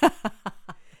scary.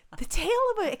 The tail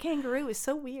of a kangaroo is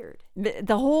so weird.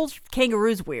 The whole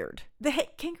kangaroo's weird. The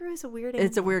kangaroo is a weird animal.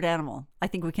 It's a weird animal. I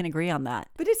think we can agree on that.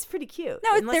 But it's pretty cute.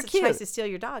 No, unless they're it cute. tries to steal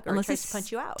your dog or Unless it tries it's to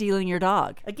punch you out. stealing your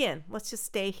dog. Again, let's just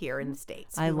stay here in the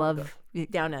States. I We won't love go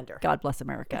down under. God bless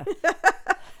America.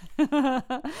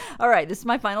 All right, this is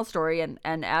my final story, and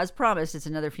as promised, it's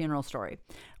another funeral story.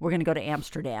 We're going to go to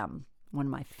Amsterdam, one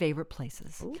of my favorite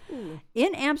places. Ooh.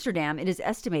 In Amsterdam, it is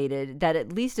estimated that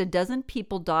at least a dozen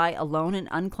people die alone and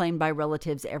unclaimed by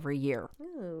relatives every year.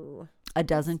 Ooh, A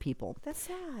dozen people. that's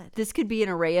sad. This could be an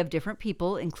array of different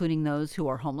people, including those who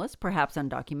are homeless, perhaps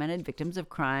undocumented victims of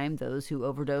crime, those who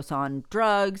overdose on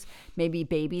drugs, maybe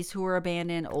babies who are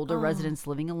abandoned, older residents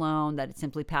living alone that had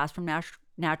simply passed from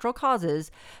natural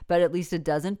causes, but at least a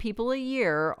dozen people a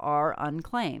year are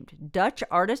unclaimed. Dutch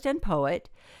artist and poet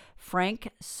Frank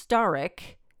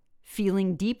Starrett,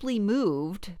 feeling deeply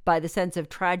moved by the sense of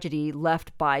tragedy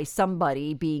left by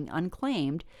somebody being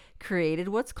unclaimed, created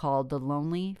what's called the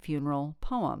Lonely Funeral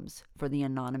Poems for the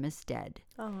Anonymous Dead.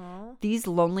 Aww. These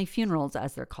lonely funerals,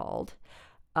 as they're called,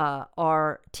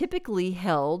 are typically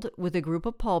held with a group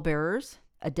of pallbearers,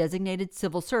 a designated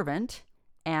civil servant,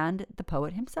 and the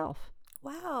poet himself.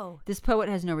 Wow. This poet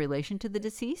has no relation to the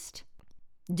deceased,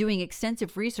 doing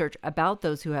extensive research about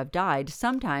those who have died,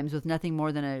 sometimes with nothing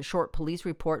more than a short police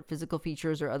report, physical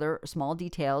features, or other small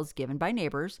details given by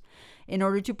neighbors, in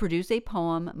order to produce a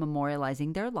poem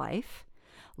memorializing their life.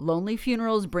 Lonely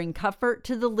funerals bring comfort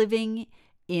to the living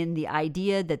in the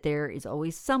idea that there is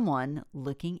always someone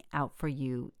looking out for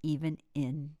you, even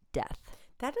in death.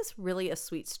 That is really a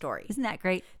sweet story. Isn't that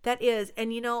great? That is.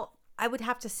 And, I would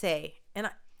have to say, and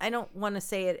I don't want to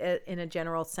say it in a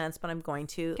general sense, but I'm going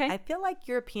to. Okay. I feel like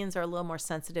Europeans are a little more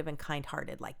sensitive and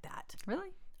kind-hearted like that.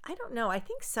 Really? I don't know. I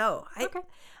think so. Okay.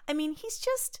 I mean,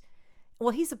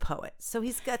 he's a poet, so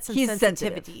he's got some He's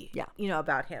sensitivity, sensitive. Yeah.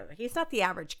 about him. He's not the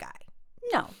average guy.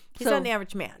 No. He's not an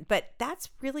average man, but that's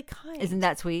really kind. Isn't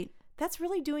that sweet? That's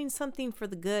really doing something for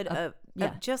the good of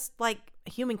just like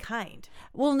humankind.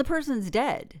 Well, and the person's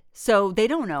dead, so they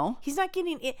don't know. He's not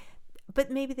getting it, but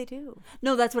maybe they do.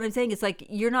 No, that's what I'm saying. It's like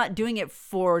you're not doing it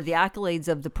for the accolades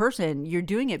of the person. You're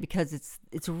doing it because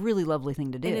it's a really lovely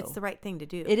thing to do. And it's the right thing to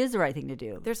do. It is the right thing to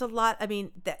do. There's a lot,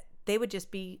 that they would just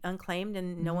be unclaimed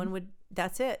and no one would,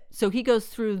 that's it. So he goes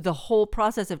through the whole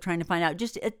process of trying to find out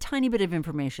just a tiny bit of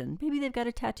information. Maybe they've got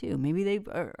a tattoo. Maybe they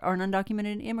are an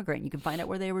undocumented immigrant. You can find out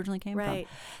where they originally came Right.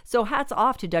 from. So hats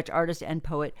off to Dutch artist and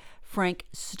poet Frank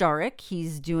Starrett.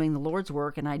 He's doing the Lord's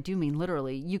work, and I do mean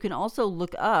literally. You can also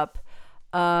look up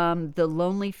the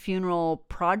Lonely Funeral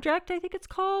Project, I think it's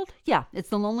called. Yeah, it's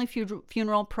the Lonely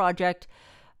Funeral Project.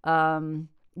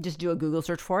 Just do a Google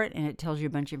search for it, and it tells you a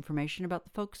bunch of information about the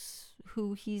folks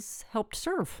who he's helped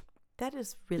serve. That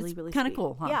is really, It's really kinda sweet.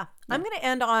 cool, huh? Yeah. I'm going to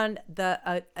end on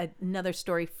another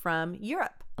story from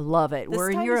Europe. I love it. This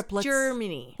We're in time Europe. it's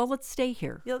Germany. Well, let's stay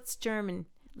here. Yeah, let's German.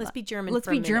 Let's be German. Let's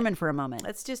for a be minute. German for a moment.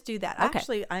 Let's just do that. Okay.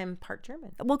 Actually, I am part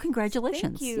German. Well,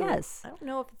 congratulations. Thank you. Yes. I don't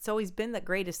know if it's always been the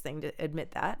greatest thing to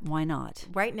admit that. Why not?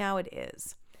 Right now it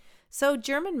is. So,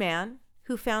 German man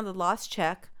who found a lost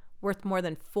check worth more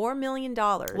than $4 million.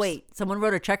 Wait, someone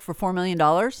wrote a check for $4 million?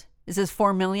 It says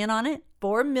 $4 million on it?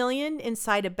 $4 million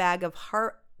inside a bag of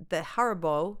the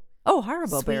Haribo Oh,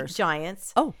 Haribo Sweet bears.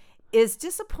 Giants. Oh, Is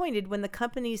disappointed when the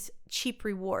company's cheap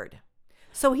reward.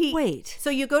 So Wait. So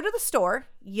you go to the store,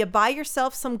 you buy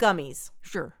yourself some gummies,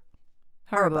 sure.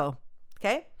 Haribo. Haribo.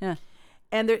 okay? Yeah.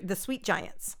 And they're the Sweet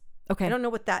Giants. Okay. I don't know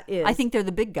what that is. I think they're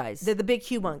the big guys. they're the big,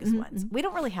 humongous ones. We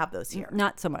don't really have those here.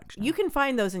 Not so much. No. You can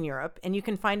find those in Europe, and you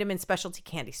can find them in specialty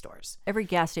candy stores. Every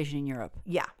gas station in Europe.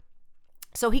 Yeah.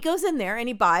 So he goes in there and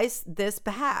he buys this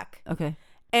bag, Okay.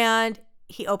 and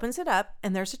he opens it up,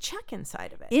 and there's a check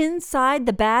inside of it. Inside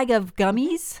the bag of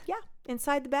gummies? Yeah,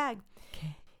 inside the bag.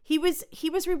 Okay. He was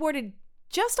rewarded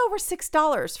just over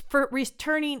 $6 for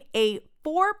returning a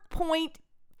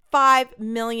 $4.5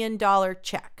 million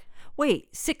check.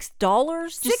 Wait,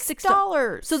 $6? Just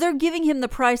 $6. So they're giving him the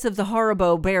price of the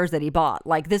Haribo bears that he bought.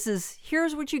 Like,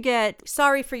 here's what you get.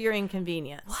 Sorry for your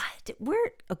inconvenience.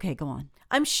 What? Okay, go on.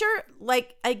 I'm sure,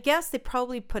 like, I guess they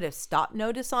probably put a stop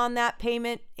notice on that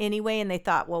payment anyway, and they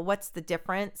thought, well, what's the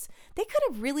difference? They could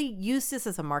have really used this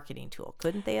as a marketing tool,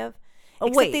 couldn't they have?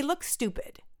 Except wait. they look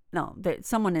stupid. No,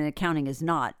 someone in accounting is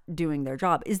not doing their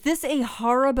job. Is this a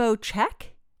Haribo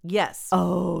check? Yes.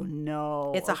 Oh,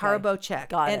 no. It's a Haribo check.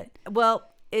 Got it. Well,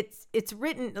 it's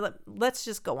written. Let's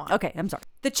just go on. Okay, I'm sorry.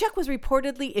 The check was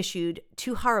reportedly issued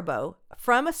to Haribo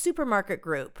from a supermarket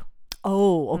group.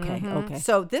 Oh, okay, okay.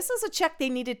 So this is a check they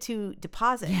needed to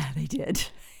deposit. Yeah, they did.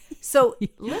 So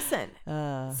listen,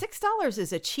 $6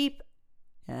 is a cheap,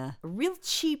 real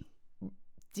cheap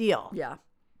deal. Yeah,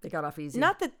 they got off easy.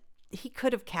 Not that he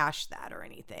could have cashed that or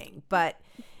anything, but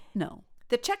no.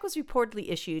 The check was reportedly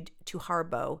issued to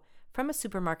Haribo from a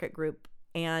supermarket group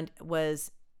and was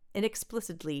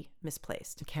inexplicably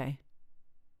misplaced. Okay.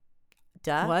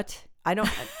 Duh. What? I don't.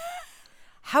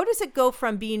 How does it go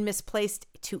from being misplaced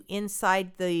to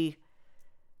inside the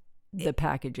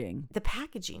packaging? The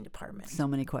packaging department. So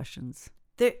many questions.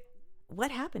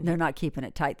 What happened? They're not keeping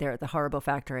it tight there at the Haribo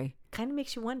factory. Kind of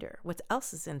makes you wonder what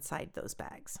else is inside those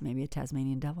bags. Maybe a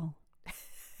Tasmanian devil.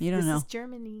 You don't know. This is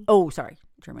Germany. Oh, sorry,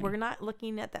 Germany. We're not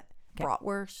looking at that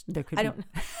bratwurst. There could I be. don't.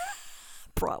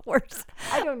 Bratwurst.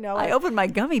 I don't know. I opened my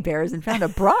gummy bears and found a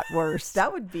bratwurst.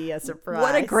 That would be a surprise.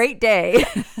 What a great day.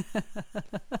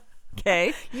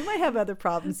 Okay. You might have other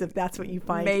problems if that's what you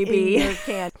find Maybe. in your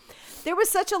can. There was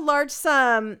such a large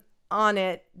sum on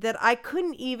it that I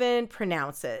couldn't even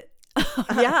pronounce it.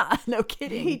 Yeah, no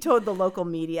kidding. He told the local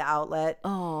media outlet.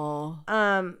 Oh.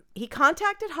 He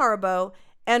contacted Haribo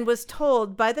and was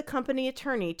told by the company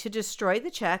attorney to destroy the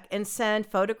check and send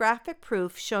photographic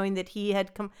proof showing that he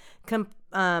had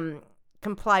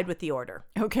complied with the order.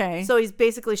 Okay. So he's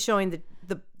basically showing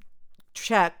the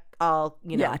check all,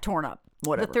 torn up.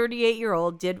 Whatever. The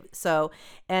 38-year-old did so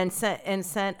and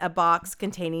sent a box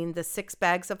containing the 6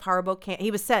 bags of Haribo candy. He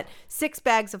was sent 6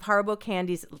 bags of Haribo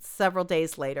candies several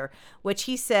days later, which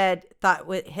he said thought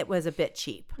it was a bit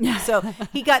cheap. So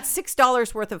he got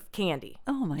 $6 worth of candy.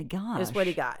 Oh my gosh. Is what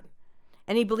he got.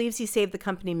 And he believes he saved the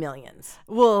company millions.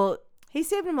 Well, he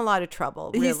saved him a lot of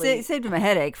trouble, really. He saved him a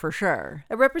headache for sure.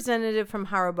 A representative from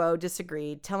Haribo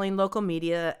disagreed, telling local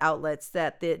media outlets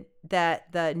that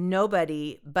the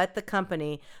nobody but the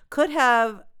company could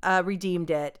have redeemed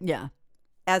it. Yeah.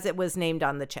 As it was named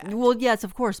on the check. Well, yes,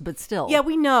 of course, but still. Yeah,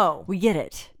 we know. We get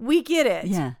it. We get it.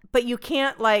 Yeah. But you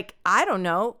can't, I don't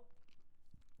know,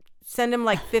 send him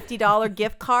 $50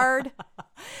 gift card.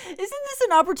 Isn't this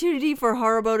an opportunity for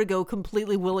Haribo to go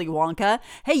completely Willy Wonka?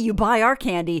 Hey, you buy our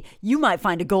candy, you might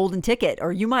find a golden ticket,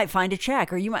 or you might find a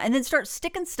check, and then start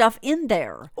sticking stuff in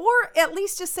there. Or at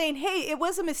least just saying, hey, it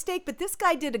was a mistake, but this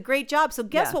guy did a great job. So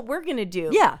guess what we're going to do?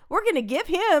 Yeah. We're going to give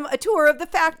him a tour of the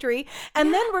factory,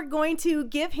 and then we're going to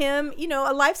give him,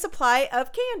 a life supply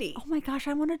of candy. Oh my gosh,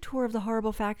 I want a tour of the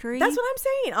Haribo factory. That's what I'm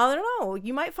saying. I don't know.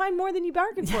 You might find more than you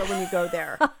bargained for when you go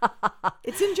there.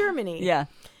 It's in Germany. Yeah.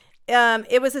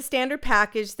 It was a standard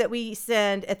package that we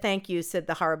send a thank you, said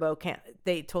the Haribo.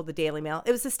 They told the Daily Mail.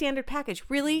 It was a standard package.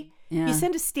 Really? Yeah. You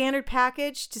send a standard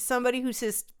package to somebody who's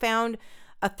just found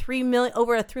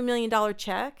over a $3 million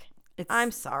check?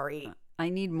 I'm sorry. I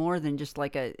need more than just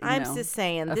I'm just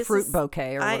saying, a fruit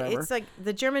bouquet or whatever. It's like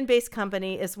the German-based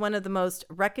company is one of the most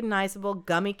recognizable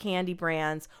gummy candy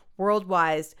brands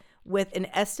worldwide, with an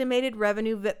estimated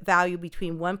revenue value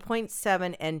between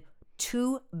 1.7 and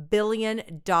 $2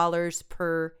 billion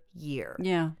per year.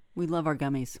 Yeah, we love our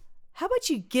gummies. How about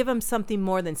you give them something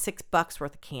more than $6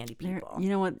 worth of candy, people? You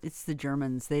know what? It's the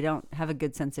Germans. They don't have a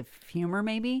good sense of humor,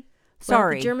 maybe. Well,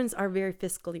 Sorry. the Germans are very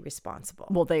fiscally responsible.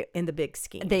 Well, they in the big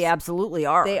scheme. They absolutely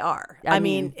are. They are. I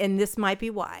mean, and this might be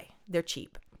why they're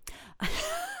cheap.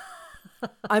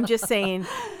 I'm just saying,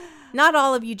 not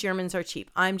all of you Germans are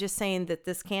cheap. I'm just saying that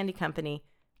this candy company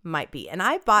might be. And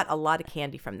I bought a lot of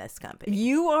candy from this company.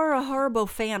 You are a Haribo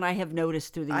fan, I have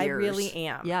noticed through the years. I really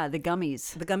am. Yeah, the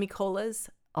gummies. The gummy colas.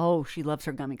 Oh, she loves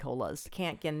her gummy colas.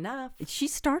 Can't get enough. She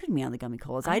started me on the gummy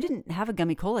colas. I didn't have a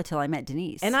gummy cola till I met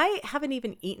Denise. And I haven't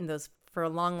even eaten those for a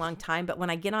long, long time. But when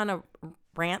I get on a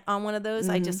rant on one of those,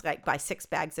 I just buy 6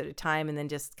 bags at a time and then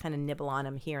just kind of nibble on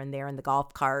them here and there in the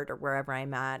golf cart or wherever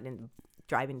I'm at and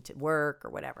driving to work or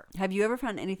whatever. Have you ever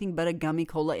found anything but a gummy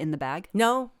cola in the bag?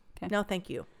 No. Okay. No, thank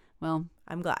you. Well,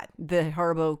 I'm glad. The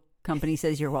Haribo company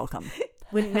says you're welcome.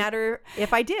 Wouldn't matter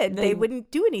if I did. They wouldn't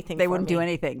do anything. They wouldn't do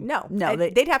anything. No. No.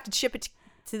 They'd have to ship it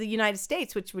to the United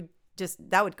States, which would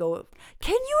that would go.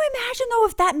 Can you imagine, though,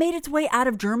 if that made its way out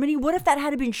of Germany? What if that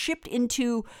had been shipped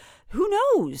into, who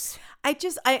knows? I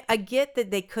get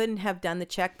that they couldn't have done the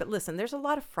check, but listen, there's a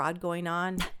lot of fraud going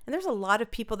on, and there's a lot of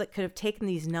people that could have taken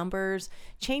these numbers,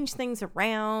 changed things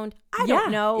around. I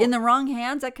don't know. In the wrong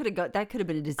hands, that could have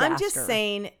been a disaster. I'm just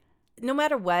saying, no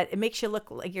matter what, it makes you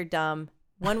look like you're dumb.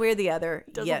 One way or the other.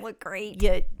 Doesn't look great.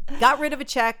 You got rid of a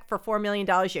check for $4 million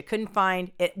you couldn't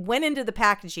find. It went into the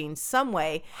packaging some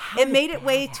way. It made its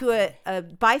way to a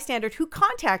bystander who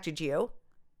contacted you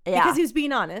because he was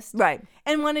being honest. Right.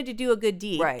 And wanted to do a good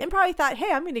deed. Right. And probably thought,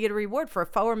 hey, I'm going to get a reward for a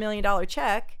 $4 million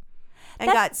check.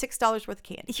 And got $6 worth of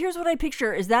candy. Here's what I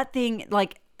picture is that thing,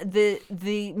 like,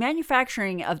 the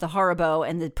manufacturing of the Haribo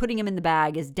and the putting them in the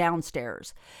bag is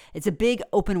downstairs. It's a big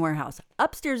open warehouse.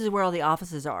 Upstairs is where all the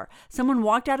offices are. Someone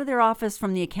walked out of their office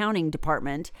from the accounting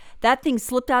department. That thing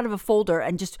slipped out of a folder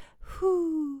and just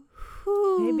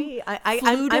Maybe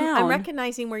I'm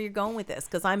recognizing where you're going with this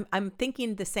because I'm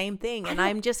thinking the same thing, and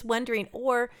I'm just wondering,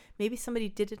 or maybe somebody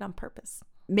did it on purpose.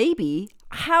 Maybe.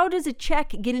 How does a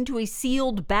check get into a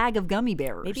sealed bag of gummy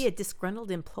bears? Maybe a disgruntled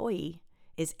employee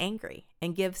is angry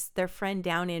and gives their friend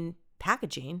down in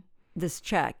packaging this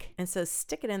check and says,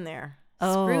 stick it in there.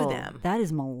 Screw them. That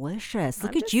is malicious.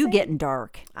 Look I'm at just you saying. getting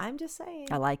dark. I'm just saying.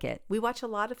 I like it. We watch a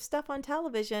lot of stuff on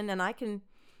television, and I can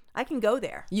go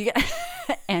there. You get,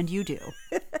 and you do.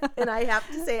 And I have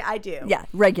to say I do. Yeah,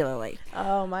 regularly.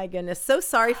 Oh my goodness. So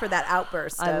sorry for that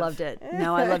outburst. I loved it.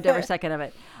 No, I loved every second of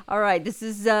it. All right. This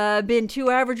has been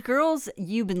Two Average Girls.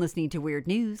 You've been listening to Weird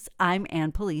News. I'm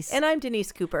Ann Police. And I'm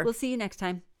Denise Cooper. We'll see you next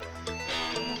time.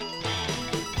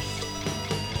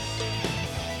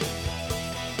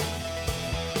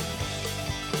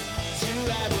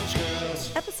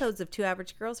 Episodes of Two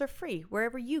Average Girls are free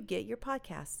wherever you get your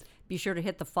podcasts. Be sure to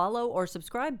hit the follow or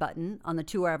subscribe button on the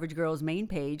Two Average Girls main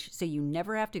page so you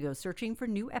never have to go searching for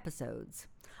new episodes.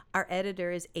 Our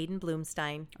editor is Aiden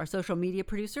Bloomstein. Our social media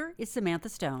producer is Samantha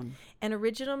Stone. And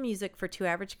original music for Two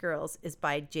Average Girls is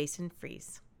by Jason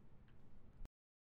Fries.